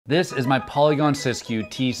This is my Polygon Siskiyou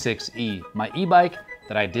T6E, my e-bike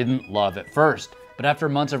that I didn't love at first. But after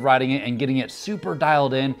months of riding it and getting it super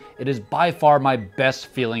dialed in, it is by far my best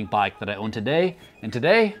feeling bike that I own today. And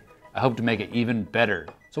today, I hope to make it even better.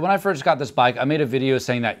 So when I first got this bike, I made a video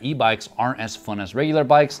saying that e-bikes aren't as fun as regular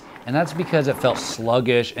bikes, and that's because it felt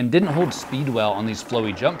sluggish and didn't hold speed well on these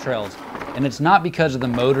flowy jump trails. And it's not because of the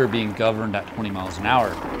motor being governed at 20 miles an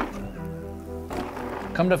hour.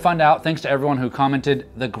 Come to find out, thanks to everyone who commented,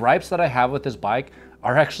 the gripes that I have with this bike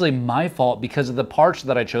are actually my fault because of the parts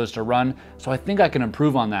that I chose to run, so I think I can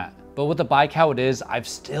improve on that. But with the bike how it is, I've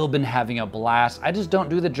still been having a blast. I just don't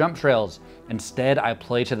do the jump trails. Instead, I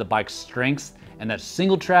play to the bike's strengths, and that's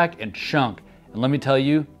single track and chunk. And let me tell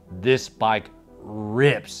you, this bike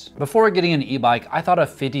rips. Before getting an e-bike, I thought a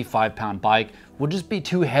 55-pound bike would just be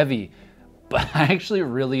too heavy, but I actually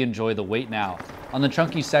really enjoy the weight now. On the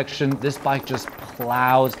chunky section, this bike just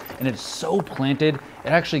plows and it's so planted, it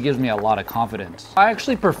actually gives me a lot of confidence. I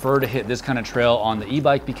actually prefer to hit this kind of trail on the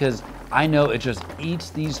e-bike because I know it just eats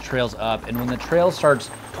these trails up, and when the trail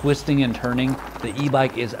starts twisting and turning, the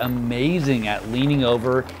e-bike is amazing at leaning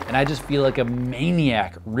over, and I just feel like a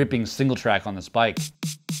maniac ripping single track on this bike.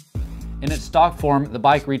 In its stock form, the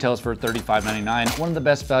bike retails for $35.99, one of the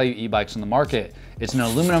best value e-bikes on the market. It's an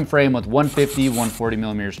aluminum frame with 150, 140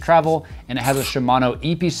 millimeters travel, and it has a Shimano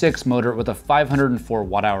EP6 motor with a 504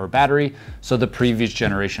 watt-hour battery, so the previous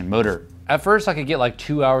generation motor. At first, I could get like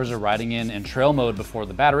 2 hours of riding in trail mode before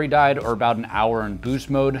the battery died, or about an hour in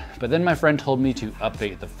boost mode, but then my friend told me to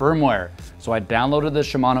update the firmware. So I downloaded the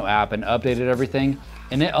Shimano app and updated everything,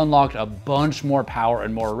 and it unlocked a bunch more power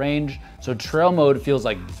and more range. So trail mode feels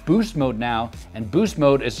like boost mode now, and boost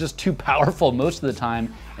mode is just too powerful most of the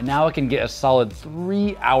time, and now I can get a solid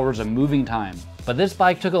 3 hours of moving time. But this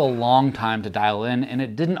bike took a long time to dial in, and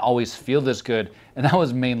it didn't always feel this good, and that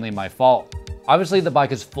was mainly my fault. Obviously, the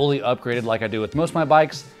bike is fully upgraded like I do with most of my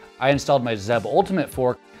bikes. I installed my Zeb Ultimate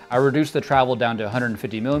fork. I reduced the travel down to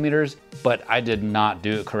 150 millimeters, but I did not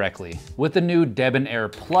do it correctly. With the new Debonair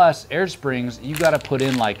Plus air springs, you gotta put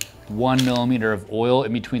in like 1 millimeter of oil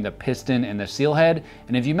in between the piston and the seal head,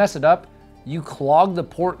 and if you mess it up, you clog the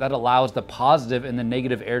port that allows the positive and the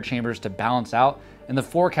negative air chambers to balance out, and the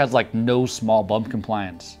fork has like no small bump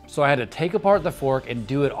compliance. So I had to take apart the fork and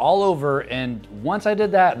do it all over, and once I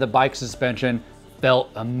did that, the bike suspension felt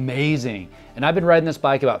amazing. And I've been riding this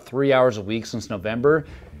bike about 3 hours a week since November,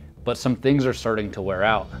 but some things are starting to wear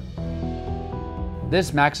out.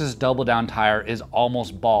 This Maxxis double down tire is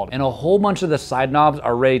almost bald, and a whole bunch of the side knobs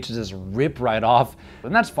are ready to just rip right off.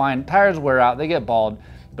 And that's fine, tires wear out, they get bald,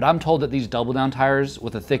 but I'm told that these double down tires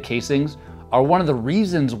with the thick casings are one of the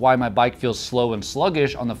reasons why my bike feels slow and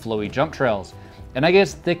sluggish on the flowy jump trails. And I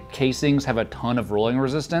guess thick casings have a ton of rolling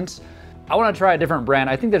resistance. I want to try a different brand.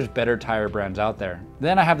 I think there's better tire brands out there.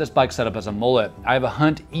 Then I have this bike set up as a mullet. I have a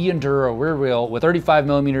Hunt E-Enduro rear wheel with 35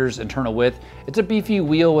 millimeters internal width. It's a beefy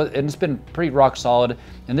wheel and it's been pretty rock solid.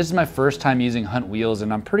 And this is my first time using Hunt wheels,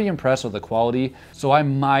 and I'm pretty impressed with the quality. So I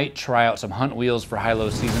might try out some Hunt wheels for High Low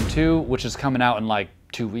Season 2, which is coming out in like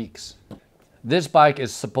 2 weeks. This bike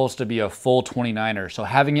is supposed to be a full 29er, so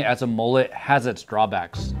having it as a mullet has its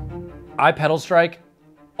drawbacks. I pedal strike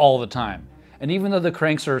all the time. And even though the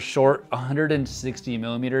cranks are short, 160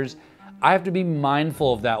 millimeters, I have to be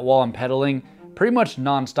mindful of that while I'm pedaling pretty much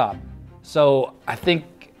nonstop. So I think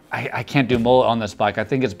I can't do mullet on this bike. I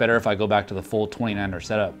think it's better if I go back to the full 29er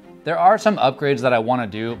setup. There are some upgrades that I want to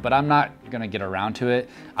do, but I'm not gonna get around to it.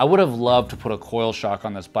 I would have loved to put a coil shock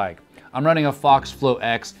on this bike. I'm running a Fox Flow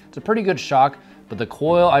X. It's a pretty good shock, but the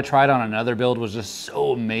coil I tried on another build was just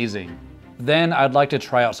so amazing. Then I'd like to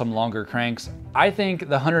try out some longer cranks. I think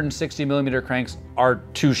the 160 millimeter cranks are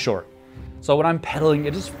too short. So when I'm pedaling,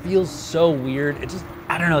 it just feels so weird. It just,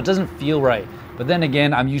 I don't know, it doesn't feel right. But then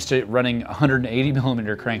again, I'm used to running 180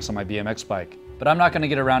 millimeter cranks on my BMX bike. But I'm not gonna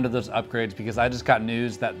get around to those upgrades because I just got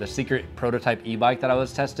news that the secret prototype e-bike that I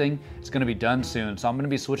was testing is gonna be done soon. So I'm gonna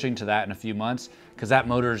be switching to that in a few months because that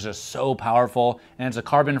motor is just so powerful, and it's a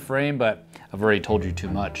carbon frame, but I've already told you too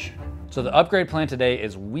much. So the upgrade plan today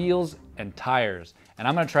is wheels and tires. And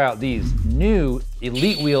I'm gonna try out these new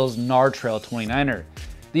Elite Wheels Gnarr Trail 29er.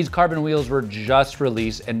 These carbon wheels were just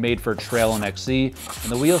released and made for trail and XC,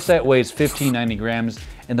 and the wheel set weighs 1590 grams,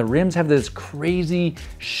 and the rims have this crazy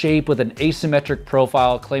shape with an asymmetric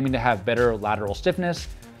profile claiming to have better lateral stiffness,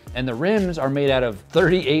 and the rims are made out of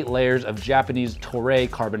 38 layers of Japanese Toray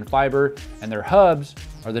carbon fiber, and their hubs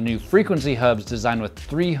are the new frequency hubs designed with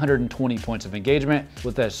 320 points of engagement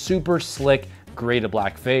with a super slick gray to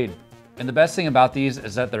black fade. And the best thing about these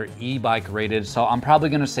is that they're e-bike rated, so I'm probably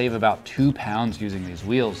gonna save about 2 pounds using these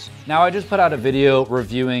wheels. Now, I just put out a video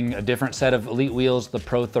reviewing a different set of Elite wheels, the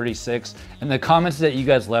Pro 36, and the comments that you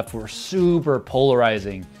guys left were super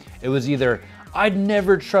polarizing. It was either, "I'd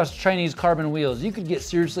never trust Chinese carbon wheels, you could get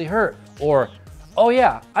seriously hurt," or, "Oh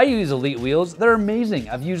yeah, I use Elite wheels, they're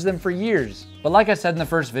amazing, I've used them for years." But like I said in the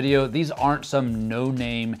first video, these aren't some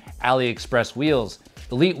no-name AliExpress wheels.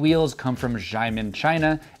 Elite wheels come from Xiamen,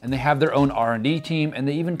 China, and they have their own R&D team, and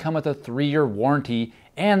they even come with a 3-year warranty,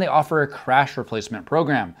 and they offer a crash replacement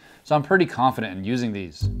program. So I'm pretty confident in using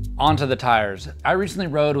these. Onto the tires. I recently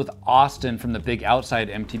rode with Austin from the Big Outside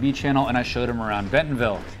MTB channel, and I showed him around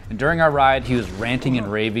Bentonville. And during our ride, he was ranting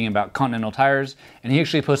and raving about Continental tires, and he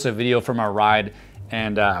actually posted a video from our ride,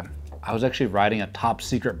 and I was actually riding a top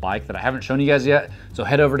secret bike that I haven't shown you guys yet. So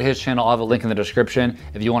head over to his channel, I'll have a link in the description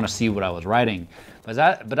if you wanna see what I was riding.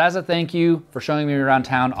 But as a thank you for showing me around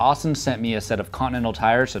town, Austin sent me a set of Continental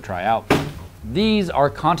tires to try out. These are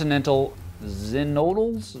Continental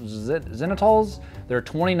Zenitals. They're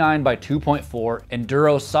 29 by 2.4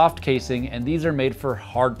 Enduro soft casing, and these are made for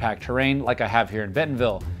hard packed terrain like I have here in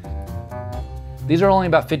Bentonville. These are only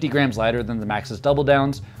about 50 grams lighter than the Maxxis double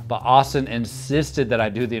downs, but Austin insisted that I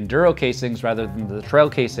do the Enduro casings rather than the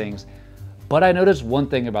trail casings. But I noticed one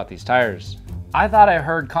thing about these tires. I thought I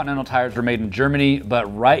heard Continental tires were made in Germany, but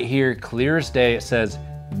right here, clear as day, it says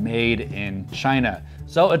made in China.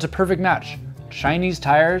 So it's a perfect match. Chinese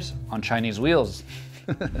tires on Chinese wheels.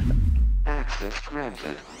 Access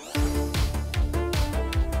granted.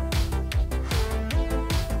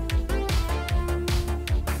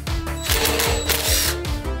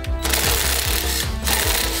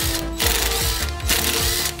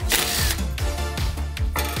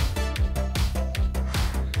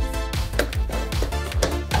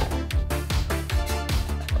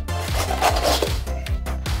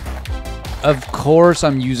 Of course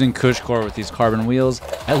I'm using Cushcore with these carbon wheels.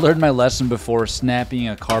 I learned my lesson before snapping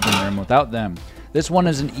a carbon rim without them. This one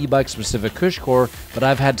is an e-bike specific Cushcore, but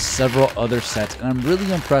I've had several other sets and I'm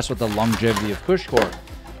really impressed with the longevity of Cushcore.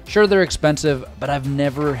 Sure, they're expensive, but I've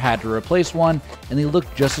never had to replace one and they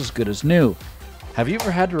look just as good as new. Have you ever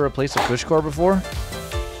had to replace a Cushcore before?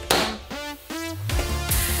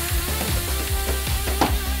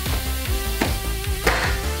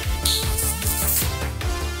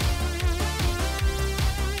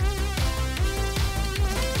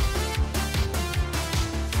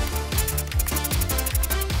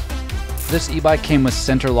 This e-bike came with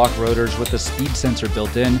center lock rotors with a speed sensor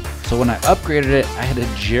built in, so when I upgraded it, I had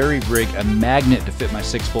to jerry-rig a magnet to fit my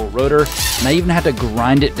 6-volt rotor, and I even had to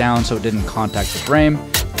grind it down so it didn't contact the frame.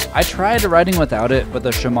 I tried riding without it, but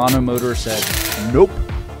the Shimano motor said, nope.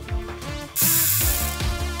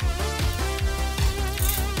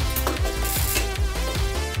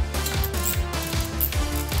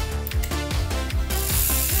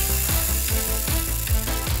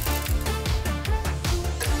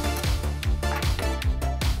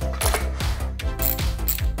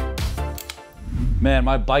 Man,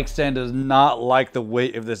 my bike stand does not like the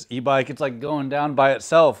weight of this e-bike. It's like going down by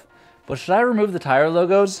itself. But should I remove the tire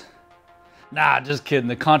logos? Nah, just kidding.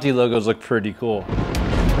 The Conti logos look pretty cool.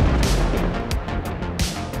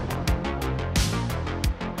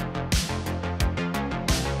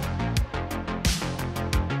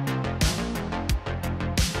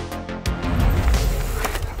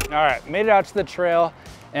 All right, made it out to the trail,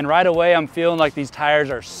 and right away I'm feeling like these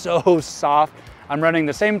tires are so soft. I'm running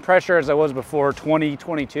the same pressure as I was before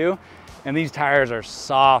 2022, and these tires are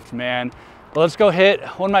soft, man. But let's go hit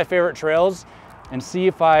one of my favorite trails and see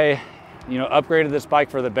if I, upgraded this bike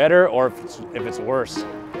for the better or if it's worse.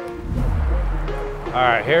 All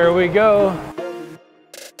right, here we go.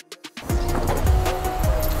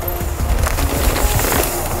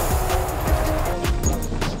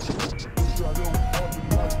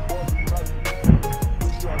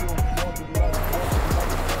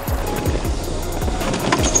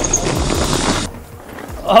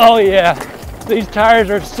 Oh yeah, these tires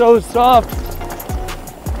are so soft.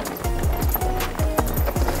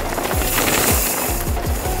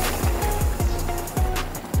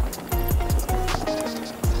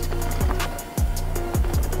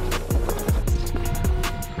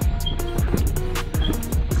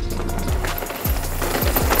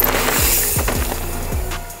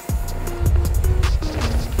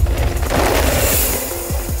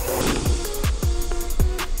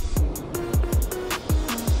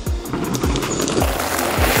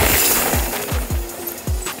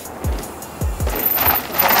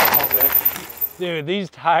 Dude, these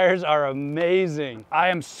tires are amazing. I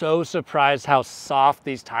am so surprised how soft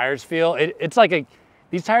these tires feel.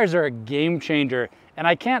 These tires are a game changer. And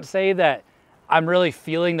I can't say that I'm really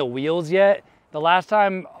feeling the wheels yet. The last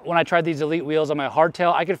time when I tried these Elite wheels on my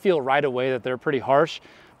hardtail, I could feel right away that they're pretty harsh.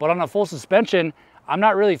 But on a full suspension, I'm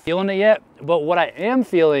not really feeling it yet. But what I am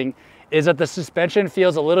feeling is that the suspension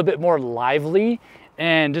feels a little bit more lively,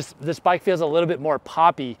 and just this bike feels a little bit more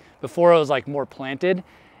poppy before it was like more planted.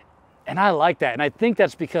 And I like that. And I think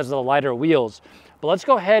that's because of the lighter wheels. But let's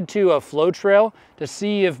go ahead to a flow trail to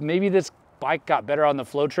see if maybe this bike got better on the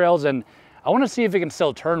flow trails. And I want to see if it can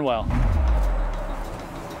still turn well.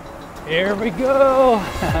 Here we go.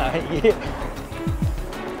 Yeah.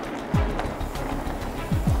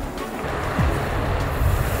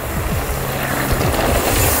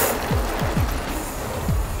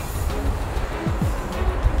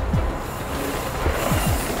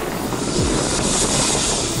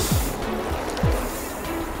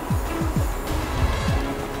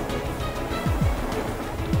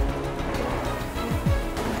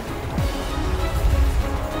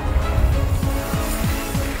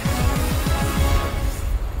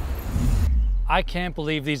 I can't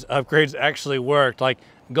believe these upgrades actually worked. Like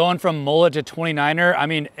going from mullet to 29er, I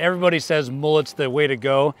mean, everybody says mullet's the way to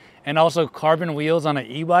go. And also carbon wheels on an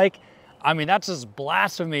e-bike. I mean, that's just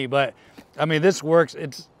blasphemy, but I mean, this works.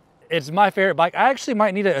 It's my favorite bike. I actually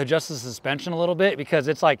might need to adjust the suspension a little bit because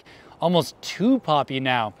it's like almost too poppy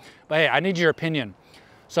now. But hey, I need your opinion.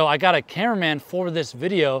 So I got a cameraman for this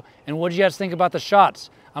video, and what do you guys think about the shots?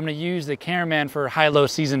 I'm gonna use the cameraman for High-Low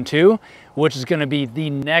Season 2, which is gonna be the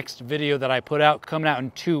next video that I put out, coming out in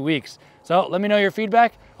 2 weeks. So let me know your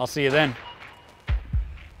feedback. I'll see you then.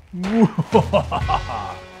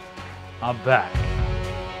 I'm back.